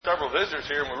several visitors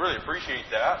here, and we really appreciate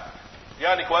that. If you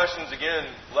got any questions, again,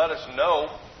 let us know.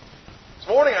 This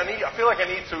morning, I feel like I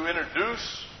need to introduce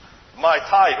my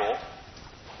title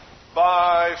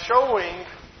by showing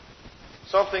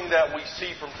something that we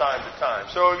see from time to time.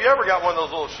 So, have you ever got one of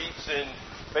those little sheets in,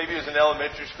 maybe it was in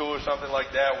elementary school or something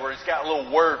like that, where it's got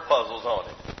little word puzzles on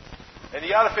it? And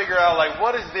you got to figure out, like,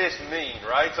 what does this mean,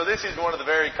 right? So this is one of the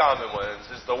very common ones.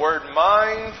 It's the word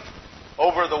mind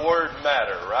over the word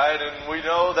matter, right? And we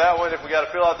know that one, if we got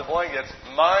to fill out the blank, it's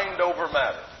mind over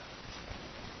matter.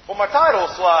 Well, my title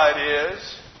slide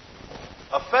is,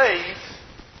 A Faith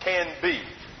Can Be.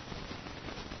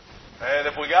 And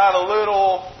if we got a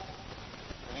little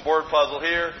word puzzle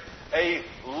here, a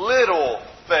little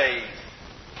faith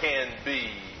can be ...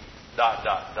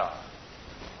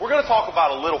 We're going to talk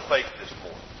about a little faith this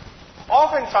morning.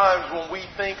 Oftentimes when we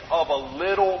think of a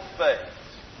little faith,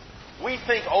 we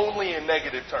think only in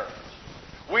negative terms.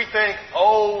 We think,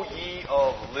 oh, ye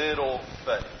of little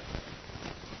faith.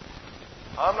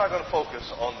 I'm not going to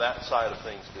focus on that side of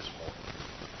things this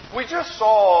morning. We just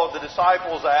saw the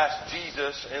disciples ask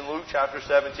Jesus in Luke chapter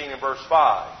 17 and verse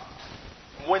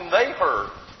 5. When they heard,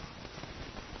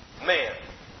 man,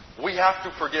 we have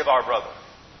to forgive our brother.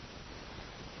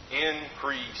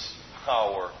 Increase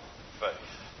our faith.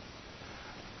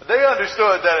 They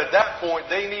understood that at that point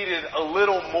they needed a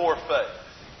little more faith.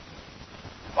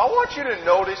 I want you to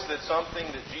notice that something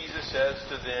that Jesus says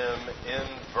to them in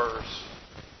verse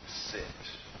 6.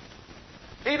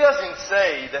 He doesn't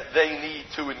say that they need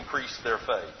to increase their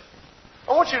faith.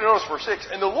 I want you to notice verse 6.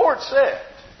 And the Lord said,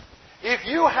 if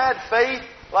you had faith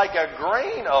like a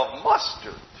grain of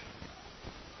mustard,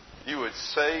 you would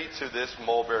say to this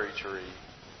mulberry tree,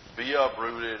 be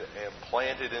uprooted and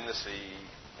planted in the sea,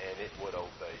 and it would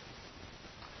obey.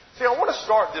 See, I want to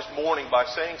start this morning by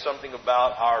saying something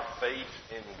about our faith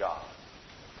in God.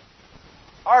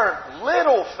 Our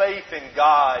little faith in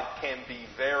God can be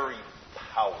very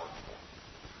powerful.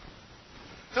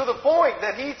 To the point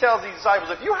that He tells these disciples,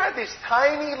 if you had this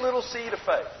tiny little seed of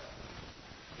faith,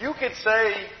 you could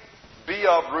say, be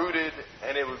uprooted,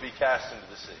 and it would be cast into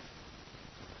the sea.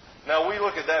 Now, we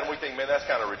look at that and we think, man, that's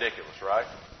kind of ridiculous, right?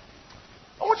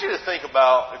 I want you to think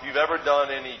about if you've ever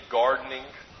done any gardening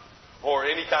or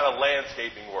any kind of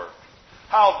landscaping work.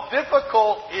 How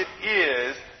difficult it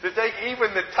is to take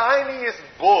even the tiniest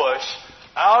bush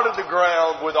out of the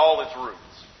ground with all its roots.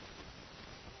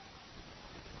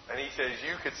 And He says,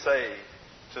 you could say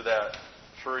to that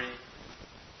tree,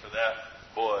 to that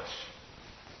bush,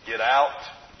 get out,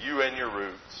 you and your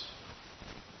roots,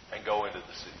 and go into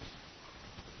the sea.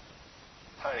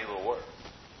 Tiny little word.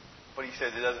 But He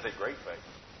says it doesn't take great faith.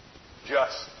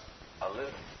 Just a little.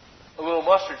 A little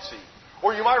mustard seed.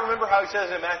 Or you might remember how He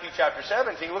says in Matthew chapter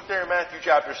 17. Look there in Matthew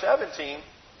chapter 17.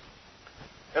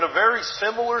 In a very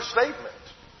similar statement.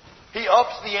 He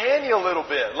ups the ante a little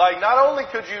bit. Like, not only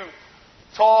could you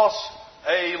toss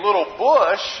a little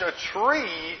bush, a tree,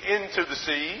 into the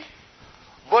sea,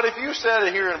 but if you said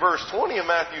it here in verse 20 of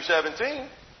Matthew 17,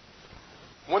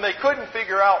 when they couldn't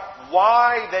figure out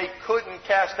why they couldn't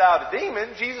cast out a demon,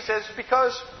 Jesus says, it's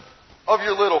because of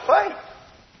your little faith.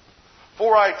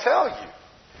 For I tell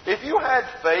you, if you had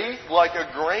faith like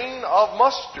a grain of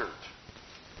mustard,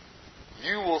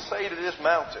 you will say to this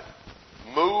mountain,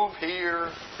 move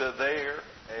here to there,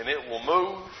 and it will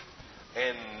move,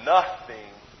 and nothing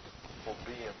will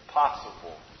be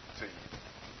impossible to you.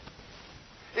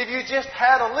 If you just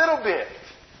had a little bit,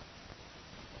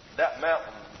 that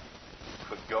mountain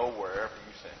could go wherever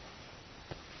you sent.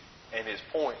 And His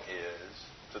point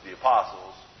is, to the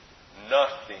apostles,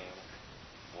 nothing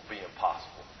will be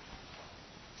impossible.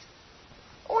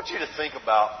 I want you to think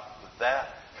about that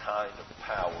kind of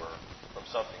power from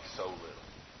something so little.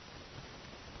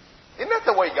 Isn't that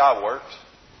the way God works?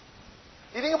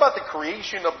 You think about the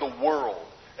creation of the world,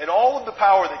 and all of the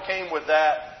power that came with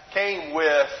that came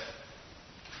with,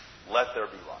 let there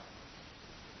be light.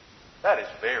 That is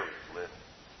very little.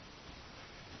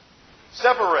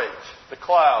 Separate the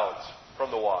clouds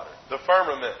from the water, the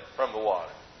firmament from the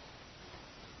water.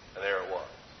 And there it was.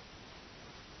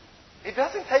 It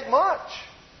doesn't take much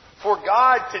for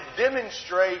God to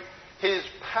demonstrate His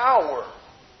power.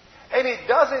 And it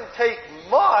doesn't take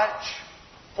much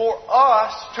for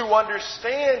us to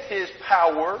understand His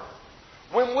power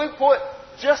when we put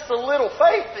just a little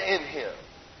faith in Him.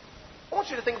 I want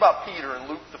you to think about Peter in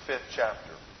Luke the 5th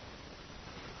chapter.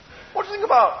 I want you to think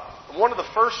about one of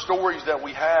the first stories that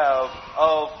we have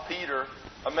of Peter,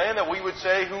 a man that we would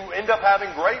say who ended up having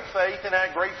great faith and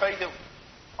had great faith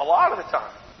a lot of the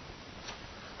time.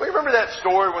 We remember that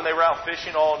story when they were out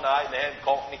fishing all night and they hadn't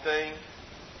caught anything?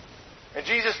 And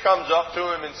Jesus comes up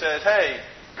to him and says, hey,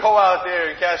 Go out there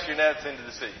and cast your nets into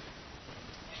the sea.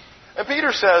 And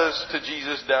Peter says to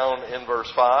Jesus down in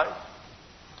verse 5,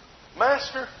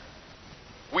 Master,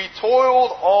 we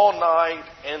toiled all night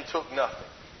and took nothing.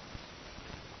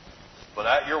 But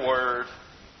at your word,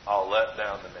 I'll let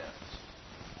down the nets.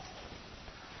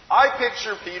 I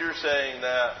picture Peter saying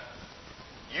that,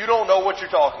 you don't know what you're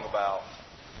talking about,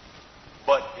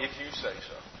 but if you say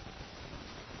so.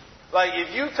 Like,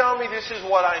 if you tell me this is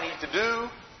what I need to do,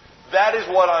 that is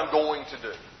what I'm going to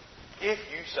do. If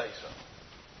you say so.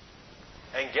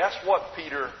 And guess what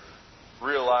Peter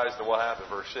realized and what happened?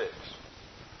 Verse 6.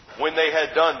 When they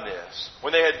had done this,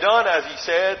 when they had done as he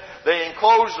said, they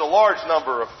enclosed a large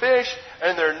number of fish,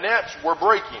 and their nets were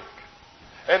breaking.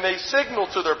 And they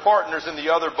signaled to their partners in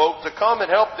the other boat to come and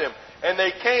help them. And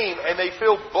they came, and they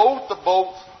filled both the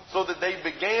boats so that they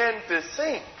began to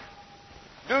sink.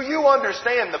 Do you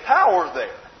understand the power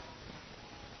there?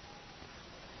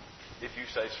 If you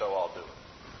say so, I'll do it.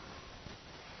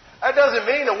 That doesn't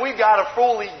mean that we've got to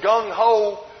fully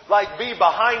gung-ho, like be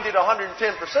behind it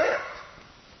 110%.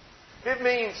 It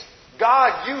means,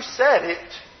 God, you said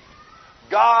it.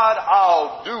 God,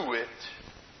 I'll do it.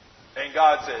 And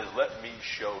God says, let me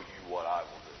show you what I will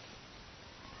do.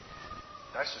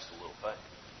 That's just a little thing.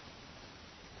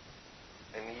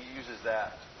 And He uses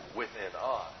that within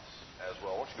us as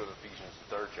well. I want you to go to Ephesians,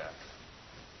 the 3rd chapter.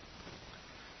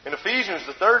 In Ephesians,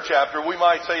 the 3rd chapter, we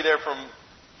might say there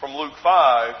from Luke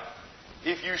 5,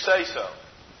 if you say so.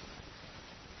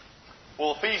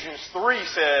 Well, Ephesians 3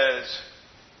 says,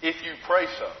 if you pray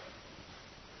so.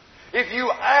 If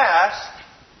you ask,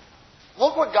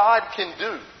 look what God can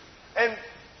do. And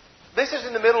this is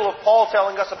in the middle of Paul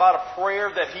telling us about a prayer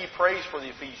that he prays for the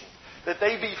Ephesians. That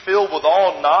they be filled with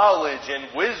all knowledge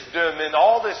and wisdom and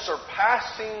all this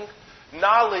surpassing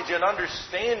knowledge and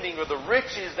understanding of the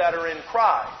riches that are in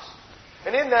Christ.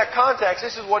 And in that context,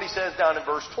 this is what he says down in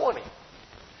verse 20.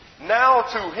 Now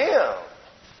to Him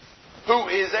who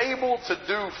is able to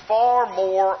do far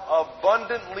more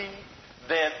abundantly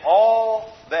than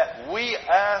all that we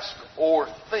ask or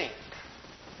think,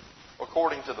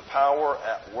 according to the power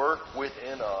at work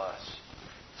within us,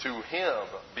 to Him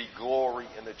be glory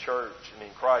in the church and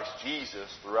in Christ Jesus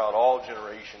throughout all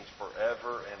generations,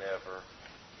 forever and ever.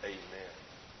 Amen.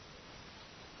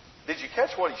 Did you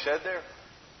catch what he said there?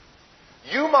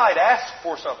 You might ask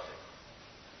for something.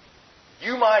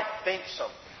 You might think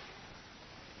something.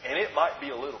 And it might be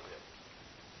a little bit.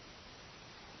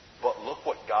 But look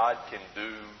what God can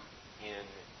do in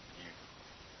you.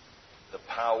 The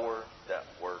power that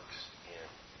works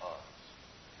in us.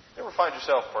 You ever find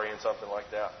yourself praying something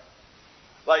like that?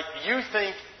 Like you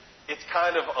think it's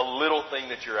kind of a little thing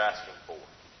that you're asking for.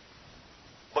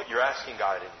 But you're asking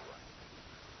God anyway.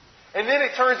 And then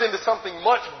it turns into something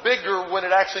much bigger when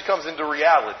it actually comes into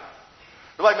reality.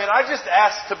 You're like, man, I just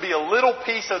asked to be a little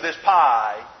piece of this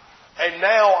pie, and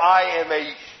now I am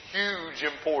a huge,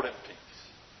 important piece.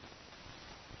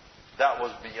 That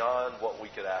was beyond what we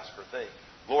could ask or think.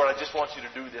 Lord, I just want you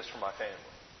to do this for my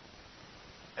family.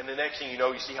 And the next thing you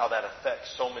know, you see how that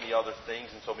affects so many other things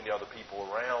and so many other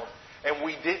people around. And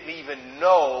we didn't even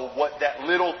know what that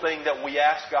little thing that we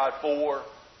asked God for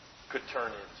could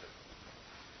turn into.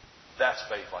 That's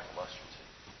faith like a mustard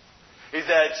seed. Is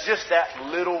that it's just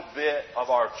that little bit of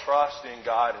our trust in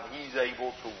God, and He's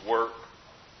able to work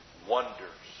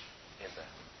wonders in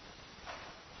that.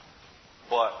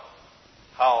 But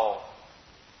how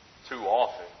too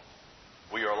often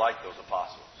we are like those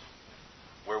apostles,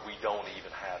 where we don't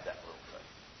even have that little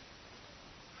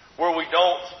faith. Where we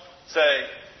don't say,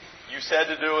 you said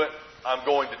to do it, I'm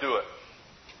going to do it.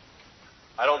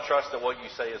 I don't trust that what you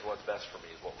say is what's best for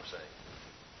me, is what we're saying.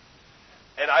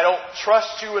 And I don't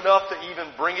trust you enough to even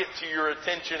bring it to your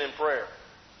attention in prayer.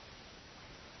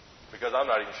 Because I'm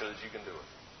not even sure that you can do it.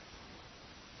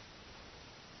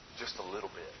 Just a little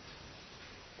bit.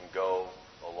 And go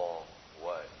a long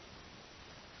way.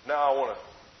 Now I want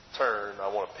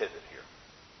to pivot here.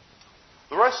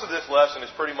 The rest of this lesson is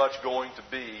pretty much going to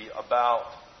be about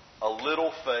a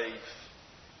little faith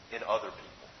in other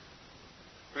people.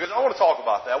 Because I want to talk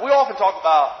about that. We often talk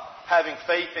about having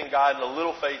faith in God and a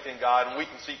little faith in God, and we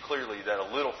can see clearly that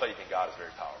a little faith in God is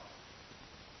very powerful.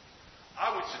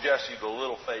 I would suggest to you the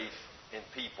little faith in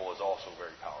people is also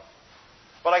very powerful.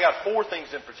 But I got 4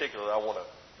 things in particular that I want to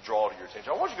draw to your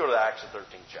attention. I want you to go to Acts the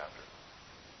 13th chapter.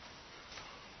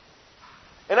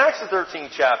 In Acts the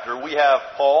 13th chapter, we have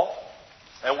Paul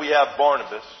and we have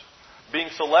Barnabas being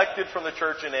selected from the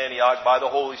church in Antioch by the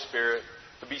Holy Spirit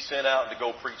to be sent out and to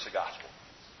go preach the gospel.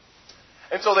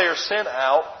 And so they are sent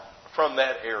out from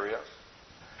that area.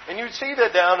 And you see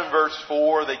that down in verse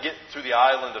 4, they get to the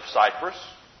island of Cyprus.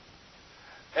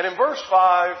 And in verse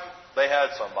 5, they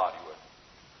had somebody with them.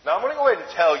 Now I'm going to go ahead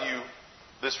and tell you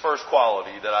this first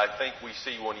quality that I think we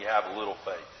see when you have a little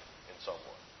faith in someone.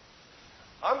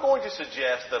 I'm going to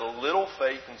suggest that a little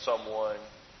faith in someone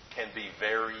can be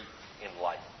very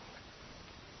enlightening.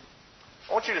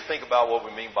 I want you to think about what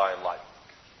we mean by enlightenment.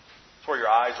 It's where your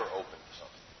eyes are open to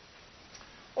something.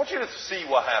 I want you to see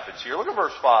what happens here. Look at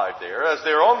verse 5 there. As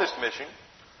they're on this mission,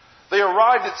 they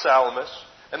arrived at Salamis,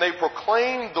 and they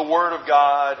proclaimed the word of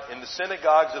God in the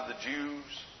synagogues of the Jews.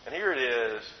 And here it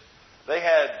is. They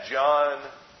had John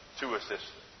to assist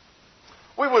them.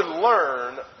 We would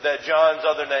learn that John's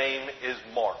other name is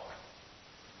Mark.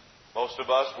 Most of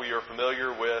us, we are familiar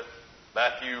with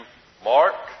Matthew,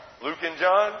 Mark, Luke, and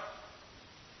John.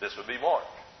 This would be Mark.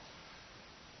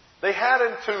 They had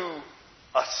him to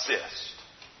assist.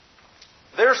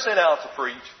 They're sent out to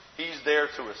preach. He's there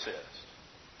to assist.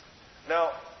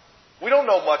 Now, we don't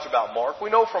know much about Mark. We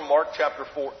know from Mark chapter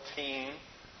 14,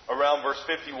 around verse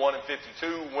 51 and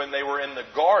 52, when they were in the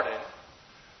garden,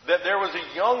 that there was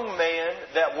a young man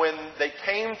that when they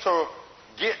came to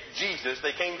get Jesus,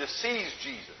 they came to seize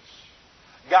Jesus,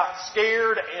 got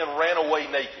scared and ran away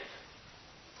naked.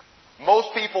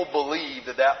 Most people believe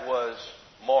that that was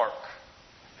Mark.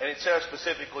 And it says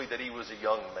specifically that he was a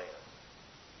young man.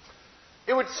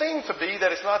 It would seem to be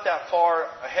that it's not that far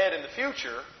ahead in the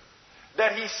future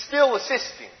that he's still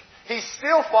assisting. He's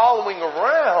still following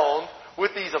around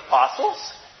with these apostles,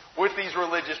 with these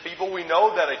religious people. We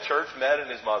know that a church met in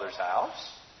his mother's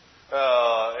house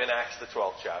in Acts the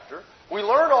 12th chapter. We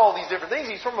learn all these different things.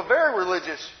 He's from a very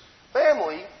religious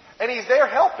family, and he's there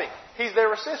helping. He's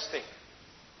there assisting.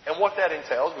 And what that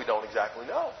entails, we don't exactly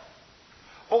know.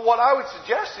 But what I would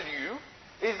suggest to you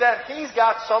is that he's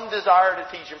got some desire to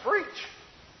teach and preach.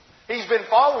 He's been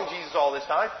following Jesus all this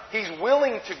time. He's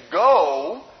willing to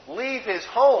go, leave his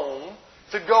home,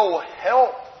 to go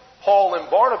help Paul and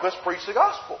Barnabas preach the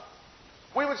gospel.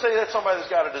 We would say that's somebody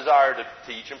that's got a desire to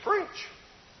teach and preach.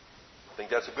 I think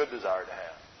that's a good desire to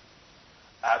have.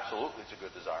 Absolutely, it's a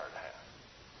good desire to have.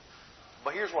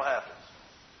 But here's what happens.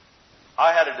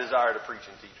 I had a desire to preach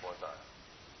and teach one time.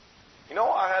 You know,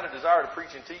 I had a desire to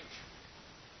preach and teach.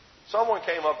 Someone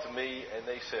came up to me and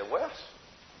they said, Wes,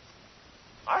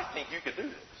 I think you could do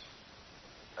this.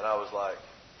 And I was like,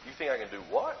 you think I can do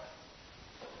what?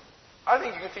 I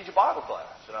think you can teach a Bible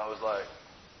class. And I was like,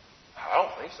 I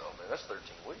don't think so, man. That's 13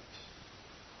 weeks.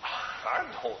 I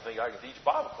don't think I can teach a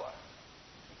Bible class.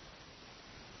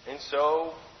 And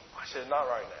so I said, not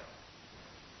right now.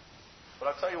 But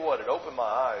I'll tell you what, it opened my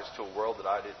eyes to a world that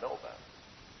I didn't know about.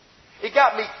 It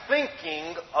got me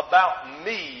thinking about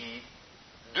me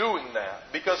doing that.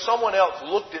 Because someone else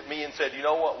looked at me and said, you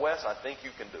know what, Wes, I think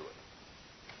you can do it.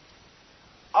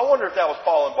 I wonder if that was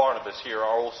Paul and Barnabas here,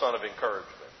 our old son of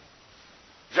encouragement.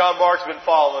 John Mark's been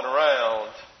following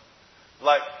around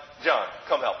like, John,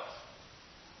 come help us.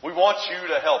 We want you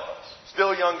to help us.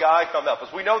 Still a young guy, come help us.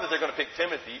 We know that they're going to pick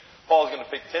Timothy. Paul's going to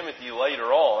pick Timothy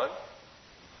later on.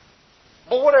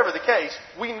 But whatever the case,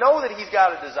 we know that he's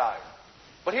got a desire.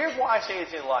 But here's why I say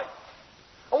it's enlightened.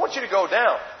 I want you to go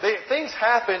down. Things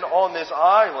happen on this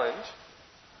island,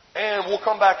 and we'll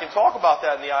come back and talk about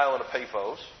that in the island of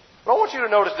Paphos. But I want you to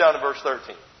notice down in verse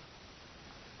 13.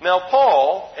 Now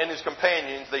Paul and his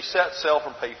companions, they set sail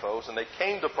from Paphos, and they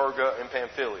came to Perga in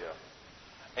Pamphylia.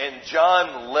 And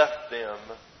John left them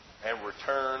and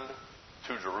returned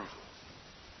to Jerusalem.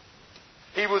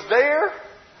 He was there,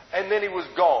 and then he was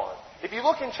gone. If you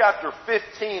look in chapter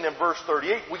 15 and verse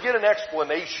 38, we get an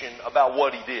explanation about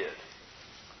what he did.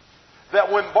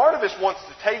 That when Barnabas wants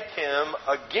to take him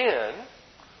again,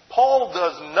 Paul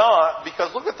does not,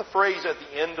 because look at the phrase at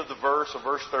the end of the verse of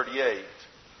verse 38,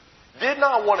 did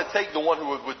not want to take the one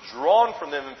who had withdrawn from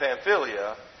them in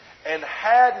Pamphylia and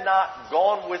had not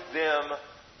gone with them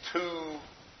to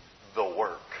the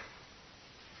work.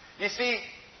 You see,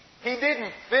 he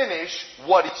didn't finish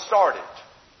what he started.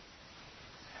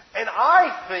 And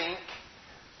I think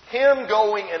him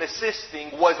going and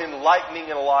assisting was enlightening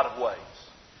in a lot of ways.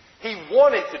 He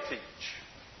wanted to teach,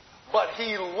 but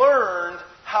he learned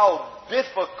how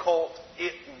difficult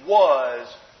it was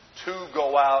to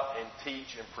go out and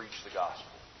teach and preach the gospel.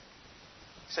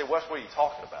 You say, Wes, what are you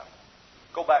talking about?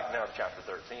 Go back now to chapter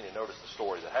 13 and notice the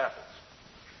story that happens.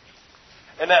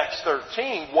 In Acts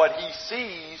 13, what he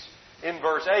sees in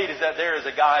verse 8 is that there is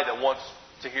a guy that wants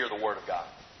to hear the word of God.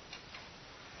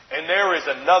 And there is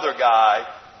another guy,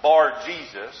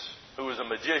 Bar-Jesus, who is a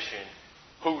magician,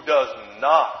 who does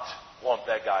not want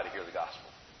that guy to hear the gospel.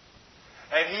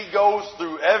 And he goes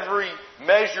through every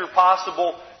measure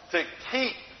possible to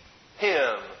keep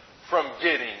him from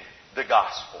getting the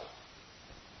gospel.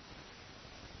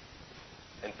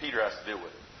 and Peter has to deal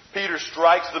with it. Peter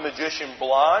strikes the magician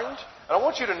blind. And I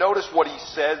want you to notice what he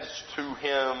says to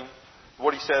him.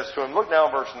 Look now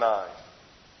in verse 9.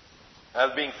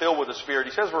 As being filled with the Spirit.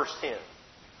 He says verse 10.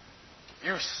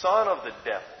 You son of the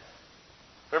devil.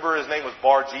 Remember his name was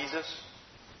Bar Jesus?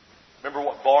 Remember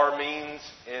what Bar means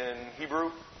in Hebrew?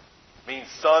 It means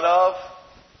son of.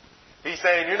 He's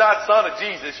saying you're not son of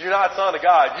Jesus. You're not son of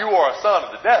God. You are a son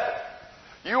of the devil.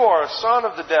 You are a son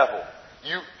of the devil.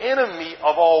 You enemy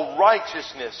of all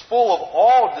righteousness, full of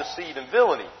all deceit and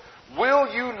villainy.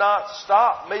 Will you not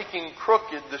stop making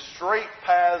crooked the straight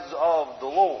paths of the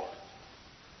Lord?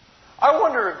 I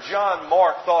wonder if John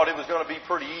Mark thought it was going to be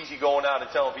pretty easy going out and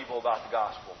telling people about the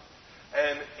gospel.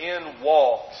 And in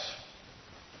walks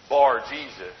Bar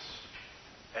Jesus,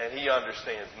 and he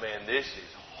understands, man, this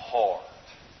is hard.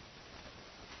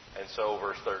 And so,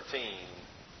 verse 13,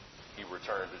 he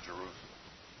returned to Jerusalem.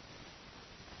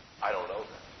 I don't know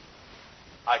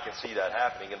that. I can see that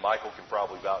happening, and Michael can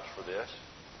probably vouch for this.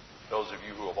 Those of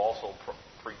you who have also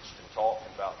preached and taught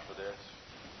can vouch for this.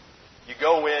 You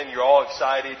go in, you're all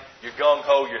excited, you're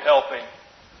gung-ho, you're helping,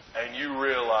 and you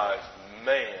realize,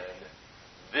 man,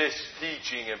 this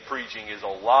teaching and preaching is a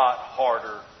lot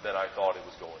harder than I thought it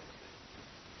was going to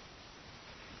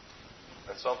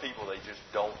be. And some people, they just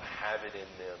don't have it in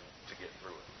them to get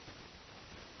through it.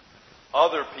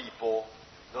 Other people,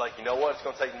 they're like, you know what, it's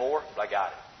going to take more, but I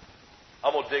got it.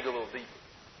 I'm going to dig a little deeper.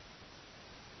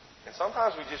 And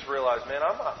sometimes we just realize, man,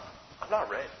 I'm not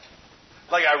ready.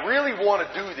 Like, I really want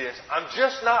to do this. I'm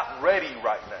just not ready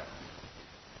right now.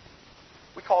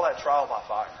 We call that trial by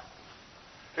fire.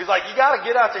 He's like, you got to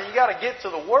get out there. You got to get to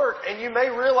the work, and you may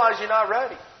realize you're not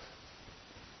ready.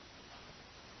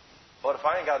 But if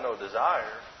I ain't got no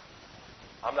desire,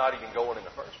 I'm not even going in the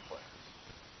first place.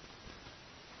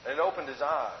 And it opened his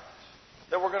eyes.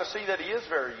 Then we're going to see that he is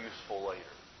very useful later.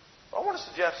 But I want to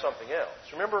suggest something else.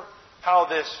 Remember how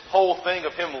this whole thing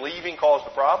of him leaving caused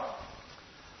a problem?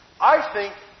 I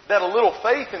think that a little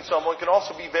faith in someone can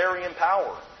also be very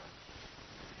empowering.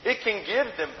 It can give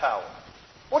them power.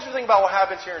 I want you to think about what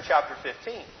happens here in chapter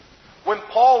 15. When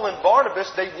Paul and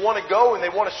Barnabas, they want to go and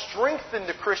they want to strengthen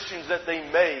the Christians that they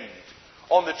made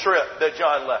on the trip that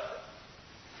John left them.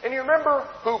 And you remember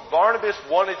who Barnabas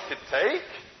wanted to take?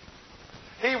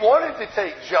 He wanted to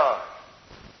take John.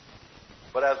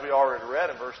 But as we already read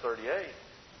in verse 38,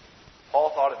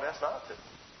 Paul thought it best not to.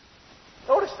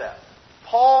 Notice that.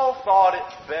 Paul thought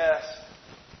it best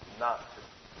not to.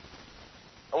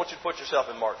 I want you to put yourself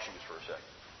in Mark's shoes for a second.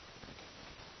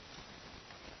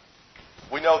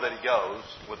 We know that he goes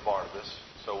with Barnabas,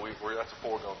 so that's a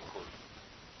foregone conclusion.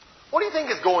 What do you think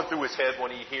is going through his head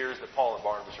when he hears that Paul and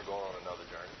Barnabas are going on another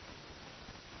journey?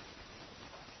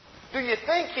 Do you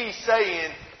think he's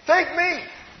saying, take me,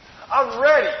 I'm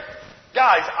ready.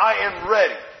 Guys, I am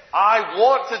ready. I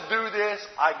want to do this.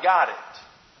 I got it.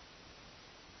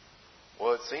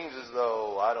 Well, it seems as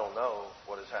though I don't know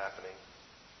what is happening.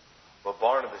 But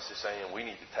Barnabas is saying we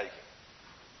need to take him.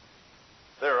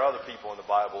 There are other people in the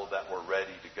Bible that were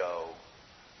ready to go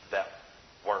that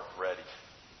weren't ready.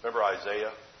 Remember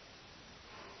Isaiah?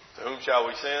 To whom shall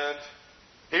we send?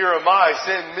 Here am I,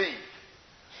 send me.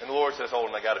 And the Lord says, hold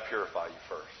on, I got to purify you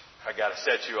first. I got to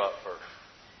set you up first.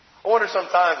 I wonder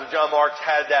sometimes if John Mark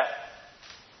had that,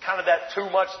 kind of that too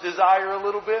much desire a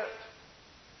little bit.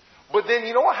 But then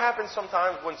you know what happens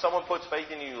sometimes when someone puts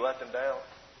faith in you, you let them down?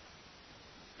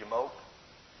 You mope.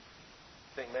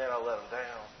 You think, man, I let them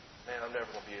down. Man, I'm never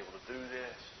going to be able to do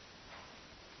this.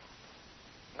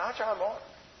 Not John Mark.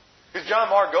 Because John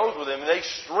Mark goes with him, and they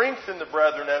strengthen the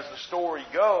brethren as the story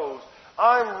goes.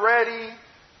 I'm ready,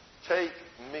 take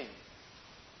me.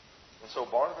 And so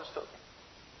Barnabas took him.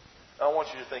 Now I want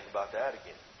you to think about that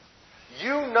again.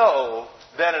 You know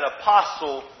that an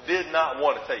apostle did not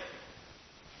want to take you.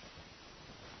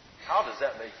 How does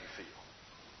that make you feel?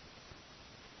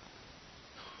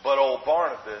 But old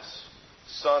Barnabas,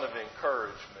 son of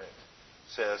encouragement,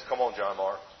 says, come on, John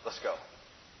Mark, let's go.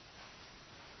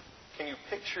 Can you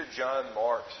picture John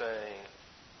Mark saying,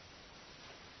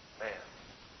 man,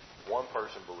 one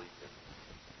person believed it.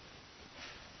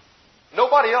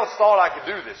 Nobody else thought I could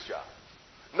do this job.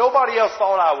 Nobody else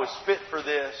thought I was fit for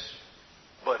this,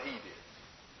 but he did.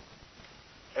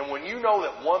 And when you know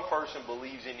that one person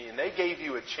believes in you, and they gave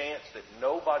you a chance that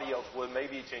nobody else would,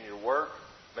 maybe it's in your work,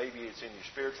 maybe it's in your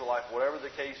spiritual life, whatever the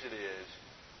case it is,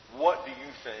 what do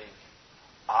you think?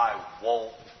 I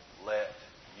won't let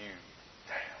you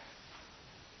down.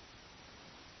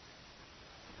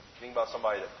 Think about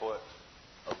somebody that put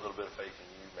a little bit of faith in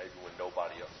you, maybe when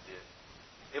nobody else did.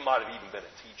 It might have even been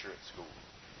a teacher at school.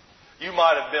 You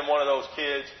might have been one of those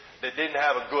kids that didn't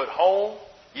have a good home,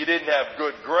 You didn't have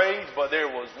good grades, but there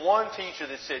was one teacher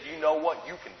that said, you know what?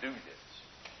 You can do this.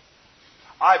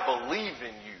 I believe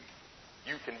in you.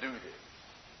 You can do this.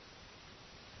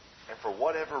 And for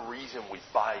whatever reason, we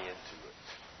buy into it.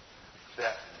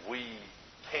 That we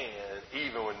can,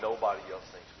 even when nobody else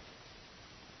thinks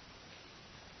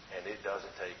we can. And it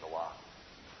doesn't take a lot.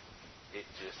 It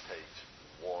just takes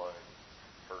one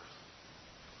person.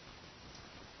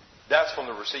 That's from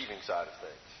the receiving side of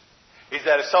things. Is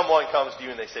that if someone comes to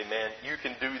you and they say, man, you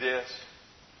can do this,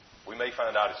 we may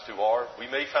find out it's too hard. We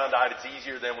may find out it's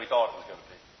easier than we thought it was going to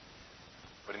be.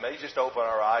 But it may just open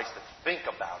our eyes to think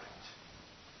about it.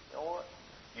 You know what?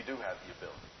 You do have the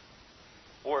ability.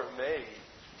 Or it may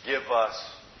give us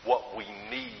what we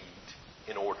need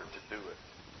in order to do it.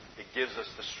 It gives us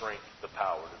the strength, the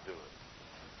power to do it.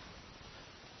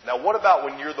 Now, what about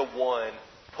when you're the one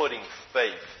putting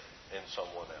faith in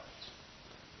someone else?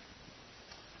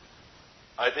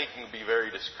 I think it can be very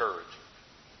discouraging.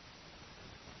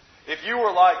 If you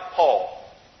were like Paul,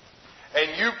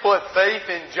 and you put faith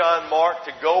in John Mark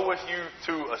to go with you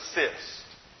to assist,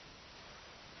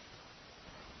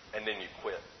 and then you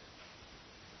quit.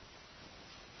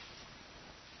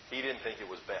 He didn't think it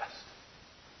was best.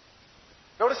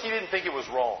 Notice he didn't think it was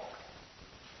wrong.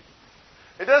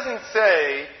 It doesn't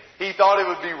say he thought it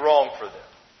would be wrong for them.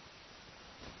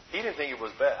 He didn't think it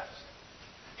was best.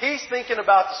 He's thinking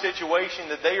about the situation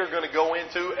that they are going to go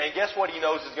into, and guess what he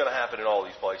knows is going to happen in all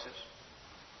these places?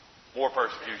 More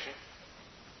persecution.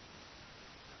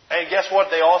 And guess what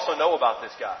they also know about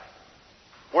this guy?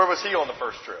 Where was he on the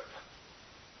first trip?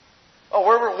 Oh,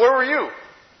 where were you?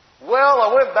 Well,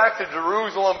 I went back to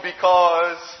Jerusalem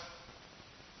because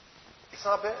it's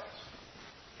not best.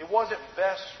 It wasn't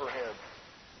best for him.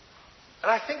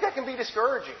 And I think that can be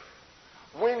discouraging.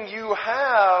 When you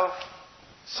have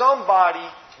somebody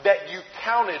that you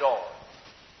counted on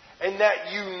and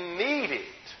that you needed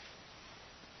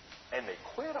and they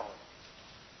quit on you.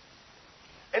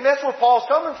 And that's where Paul's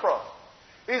coming from.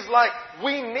 He's like,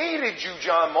 we needed you,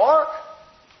 John Mark,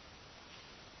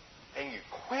 and you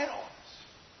quit on us.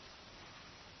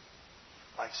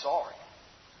 Like, sorry,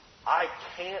 I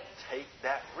can't take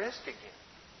that risk again.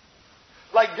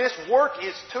 Like, this work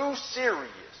is too serious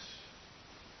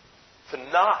to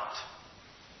not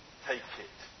take it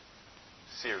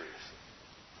seriously.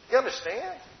 You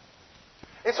understand?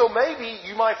 And so maybe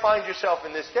you might find yourself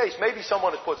in this case. Maybe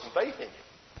someone has put some faith in you.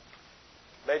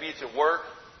 Maybe it's at work.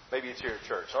 Maybe it's here at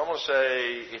church. So I'm going to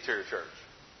say it's here at church.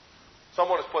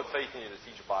 Someone has put faith in you to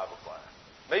teach a Bible class.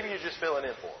 Maybe you're just filling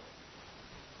in for them.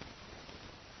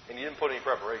 And you didn't put any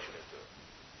preparation into it.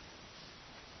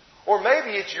 Or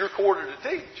maybe it's your quarter to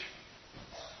teach.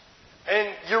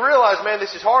 And you realize, man,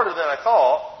 this is harder than I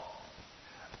thought.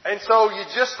 And so you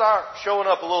just start showing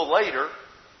up a little later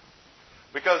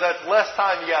because that's less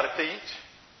time you got to teach.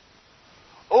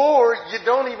 Or you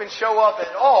don't even show up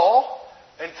at all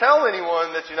and tell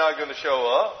anyone that you're not going to show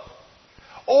up.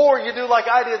 Or you do like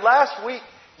I did last week.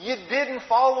 You didn't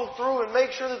follow through and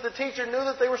make sure that the teacher knew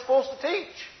that they were supposed to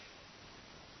teach.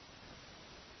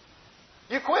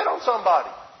 You quit on somebody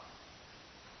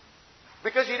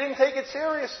because you didn't take it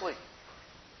seriously.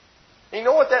 You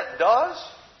know what that does?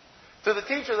 To the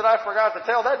teacher that I forgot to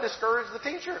tell, that discouraged the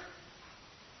teacher.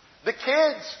 The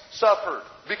kids suffered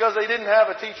because they didn't have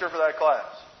a teacher for that class.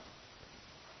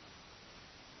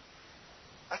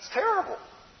 That's terrible.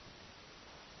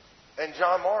 And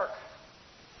John Mark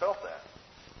felt that.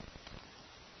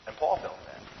 And Paul felt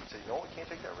that. He said, you know what, we can't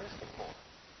take that risk anymore.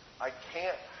 I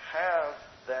can't have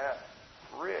that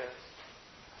risk.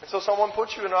 And so someone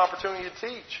puts you in an opportunity to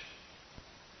teach.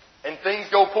 And things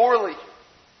go poorly.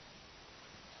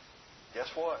 Guess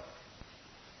what?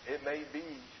 It may be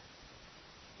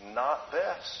not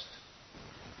best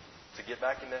to get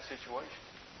back in that situation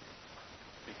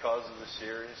because of the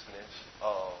seriousness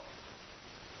of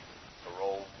the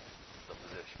role, the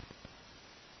position.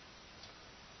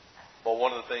 But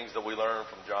one of the things that we learn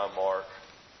from John Mark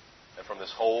and from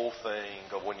this whole thing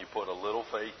of when you put a little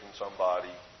faith in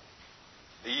somebody,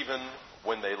 even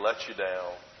when they let you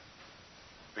down,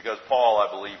 because Paul, I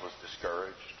believe, was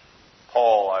discouraged.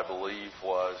 Paul, I believe,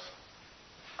 was...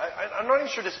 I'm not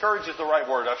even sure discouraged is the right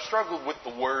word. I've struggled with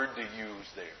the word to use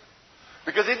there.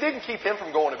 Because it didn't keep him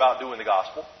from going about doing the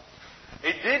gospel.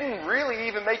 It didn't really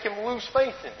even make him lose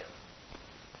faith in him.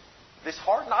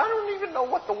 Disheartened, I don't even know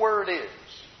what the word is.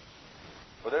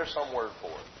 But there's some word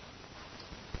for it.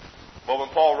 But when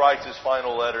Paul writes his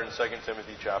final letter in 2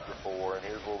 Timothy chapter 4, and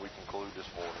here's where we conclude this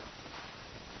morning.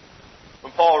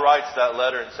 When Paul writes that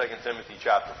letter in 2 Timothy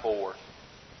chapter 4,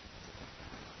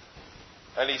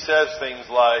 and he says things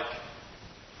like,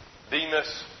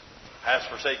 Demas has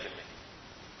forsaken me.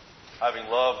 having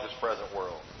loved this present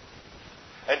world.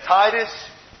 And Titus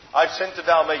I've sent to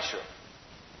Dalmatia.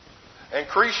 And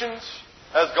Crescens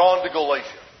has gone to Galatia.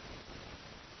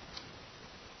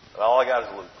 And all I got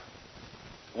is Luke.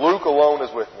 Luke alone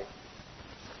is with me.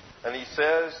 And he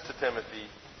says to Timothy,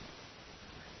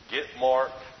 get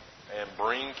Mark and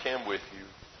bring him with you,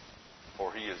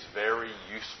 for he is very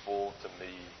useful to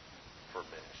me for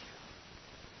ministry.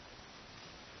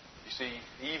 You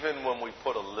see, even when we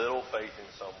put a little faith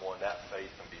in someone, that faith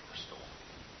can be restored.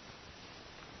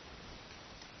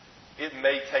 It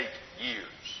may take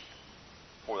years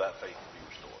for that faith to be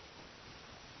restored.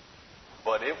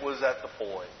 But it was at the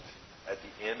point, at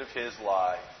the end of his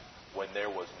life, when there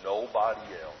was nobody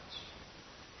else,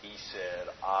 he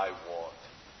said, I want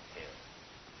him.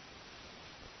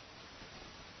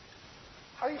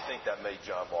 How do you think that made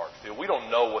John Mark feel? We don't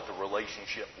know what the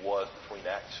relationship was between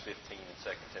Acts 15 and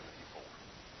 2 Timothy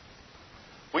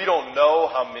 4. We don't know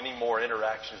how many more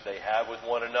interactions they have with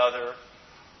one another.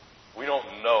 We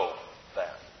don't know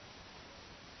that.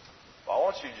 But I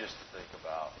want you just to think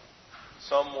about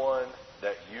someone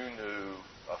that you knew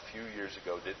a few years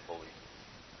ago didn't believe.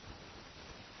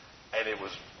 And it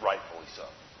was rightfully so.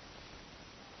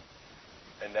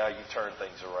 And now you turn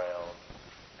things around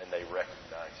and they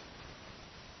recognize it.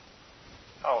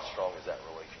 How strong is that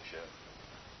relationship?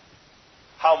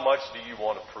 How much do you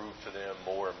want to prove to them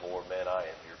more and more, man, I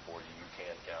am here for you. You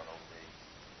can count on me.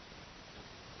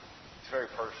 It's very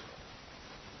personal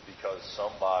because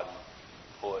somebody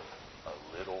put a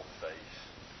little faith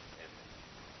in me.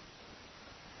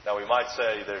 Now we might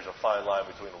say there's a fine line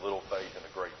between a little faith and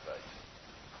a great faith.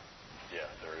 Yeah,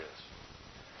 there is.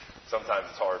 Sometimes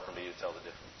it's hard for me to tell the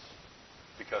difference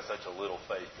because such a little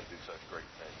faith can do such great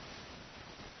things.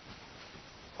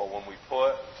 But when we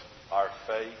put our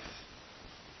faith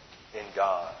in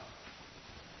God,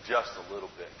 just a little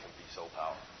bit can be so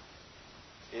powerful.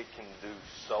 It can do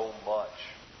so much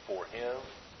for Him,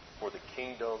 for the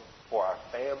kingdom, for our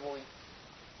family,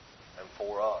 and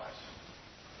for us.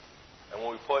 And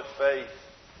when we put faith,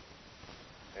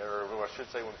 or I should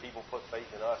say when people put faith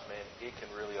in us, man, it can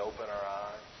really open our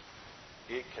eyes.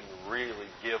 It can really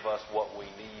give us what we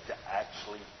need to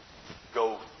actually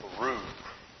go through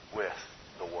with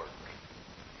the work.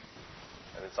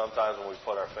 And then sometimes when we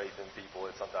put our faith in people,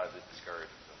 sometimes it discourages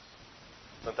us.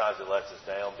 Sometimes it lets us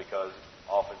down because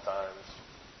oftentimes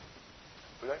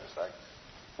we make mistakes.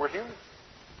 We're human.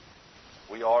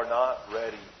 We are not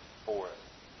ready for it.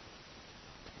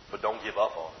 But don't give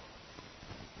up on it.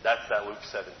 That's that Luke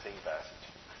 17 passage.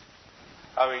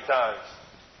 How many times?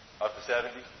 Up to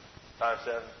 70? Times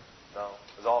 7? No.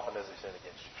 As often as they sin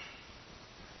against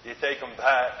you. You take them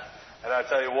back, and I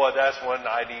tell you what, that's when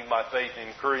I need my faith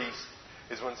increased,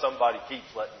 is when somebody keeps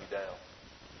letting me down.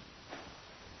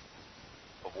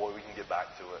 But boy, we can get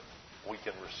back to it. We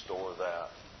can restore that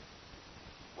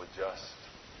with just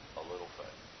a little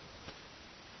faith.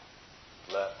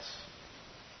 Let's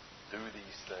do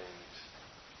these things.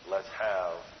 Let's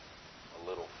have a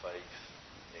little faith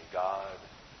in God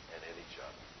and in each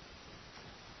other.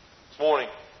 This morning,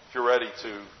 if you're ready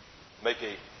to make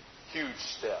a huge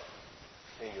step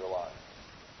in your life,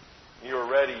 you're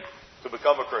ready to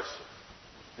become a Christian,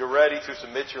 you're ready to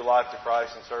submit your life to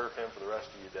Christ and serve Him for the rest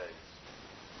of your days,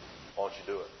 why don't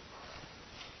you do it?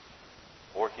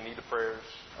 Or if you need the prayers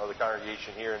of the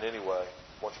congregation here in any way,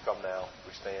 why don't you come now?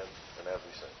 We stand and as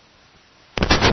we sing.